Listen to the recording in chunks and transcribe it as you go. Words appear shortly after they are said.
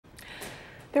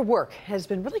Their work has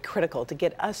been really critical to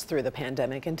get us through the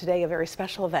pandemic, and today a very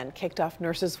special event kicked off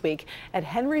Nurses Week at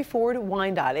Henry Ford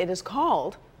Wyandotte. It is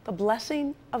called the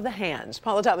Blessing of the Hands.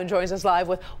 Paula Tutman joins us live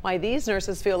with why these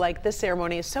nurses feel like this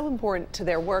ceremony is so important to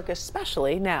their work,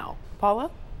 especially now. Paula?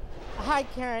 Hi,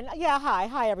 Karen. Yeah, hi.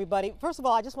 Hi, everybody. First of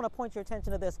all, I just want to point your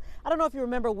attention to this. I don't know if you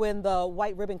remember when the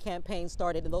White Ribbon campaign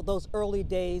started in those early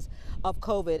days of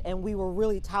COVID, and we were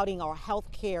really touting our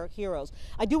healthcare heroes.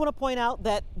 I do want to point out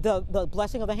that the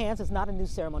Blessing of the Hands is not a new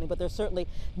ceremony, but there's certainly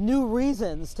new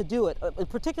reasons to do it,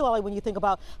 particularly when you think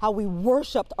about how we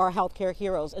worshiped our healthcare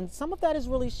heroes, and some of that has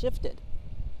really shifted.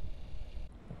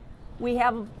 We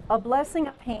have a blessing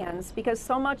of hands because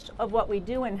so much of what we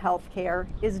do in healthcare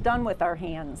is done with our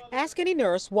hands. Ask any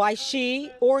nurse why she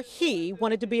or he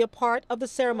wanted to be a part of the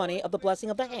ceremony of the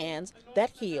blessing of the hands that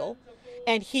heal,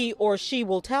 and he or she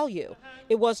will tell you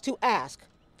it was to ask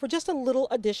for just a little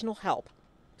additional help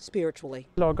spiritually.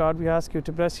 Lord God, we ask you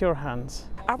to bless your hands.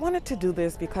 I wanted to do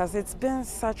this because it's been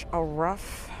such a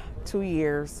rough 2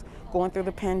 years going through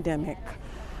the pandemic.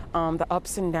 The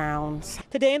ups and downs.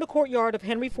 Today in the courtyard of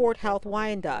Henry Ford Health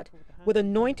Wyandotte, with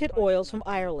anointed oils from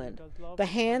Ireland, the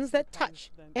hands that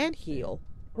touch and heal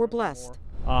were blessed.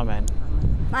 Amen.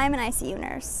 I'm an ICU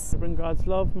nurse. Bring God's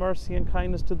love, mercy, and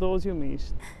kindness to those you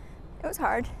meet. It was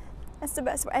hard. That's the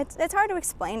best way. It's hard to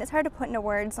explain. It's hard to put into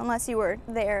words unless you were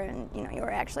there and you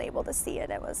were actually able to see it.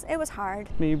 It was hard.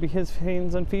 May you be his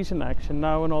hands and feet in action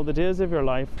now and all the days of your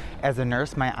life. As a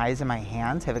nurse, my eyes and my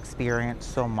hands have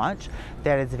experienced so much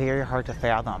that it's very hard to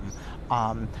fathom.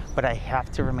 But I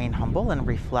have to remain humble and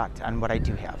reflect on what I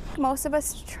do have. Most of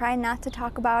us try not to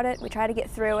talk about it. We try to get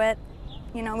through it.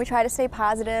 We try to stay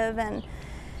positive, and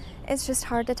it's just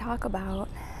hard to talk about.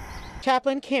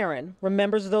 Chaplain Karen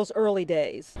remembers those early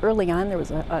days. Early on, there was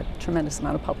a tremendous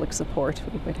amount of public support.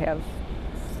 We would have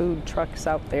food trucks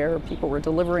out there. People were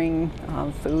delivering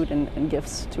food and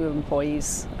gifts to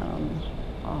employees.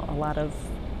 A lot of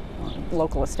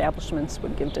local establishments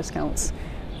would give discounts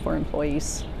for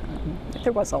employees.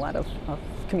 There was a lot of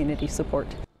community support.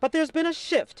 But there's been a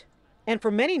shift, and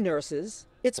for many nurses,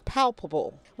 it's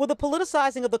palpable. With the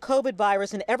politicizing of the COVID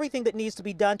virus and everything that needs to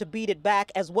be done to beat it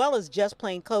back, as well as just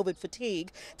plain COVID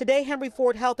fatigue, today Henry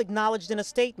Ford Health acknowledged in a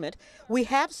statement, we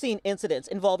have seen incidents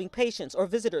involving patients or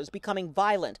visitors becoming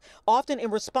violent, often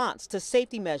in response to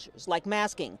safety measures like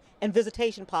masking and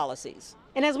visitation policies.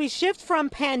 And as we shift from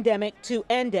pandemic to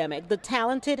endemic, the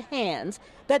talented hands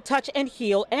that touch and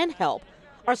heal and help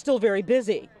are still very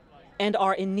busy and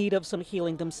are in need of some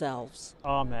healing themselves.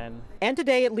 Amen. And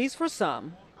today, at least for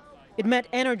some, it meant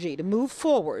energy to move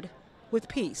forward with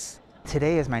peace.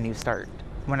 Today is my new start.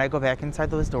 When I go back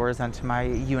inside those doors onto my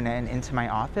unit and into my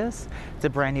office, it's a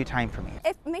brand new time for me.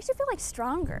 It makes you feel like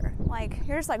stronger. Like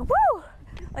you're just like, woo!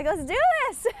 Like, let's do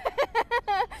this!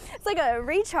 It's like a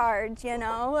recharge,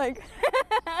 like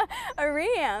a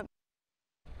reamp.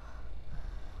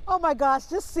 Oh my gosh,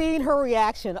 just seeing her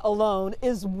reaction alone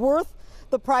is worth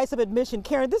the price of admission.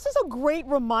 Karen, this is a great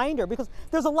reminder because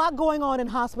there's a lot going on in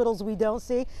hospitals we don't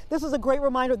see. This is a great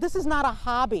reminder. This is not a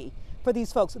hobby for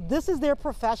these folks. This is their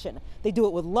profession. They do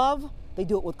it with love. They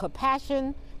do it with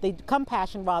compassion. They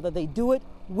do it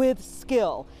with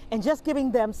skill. And just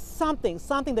giving them something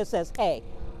that says, hey,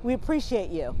 we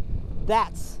appreciate you.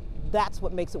 That's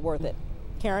what makes it worth it.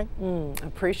 Karen?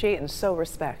 Appreciate and so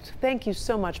respect. Thank you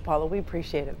so much, Paula. We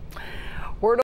appreciate it.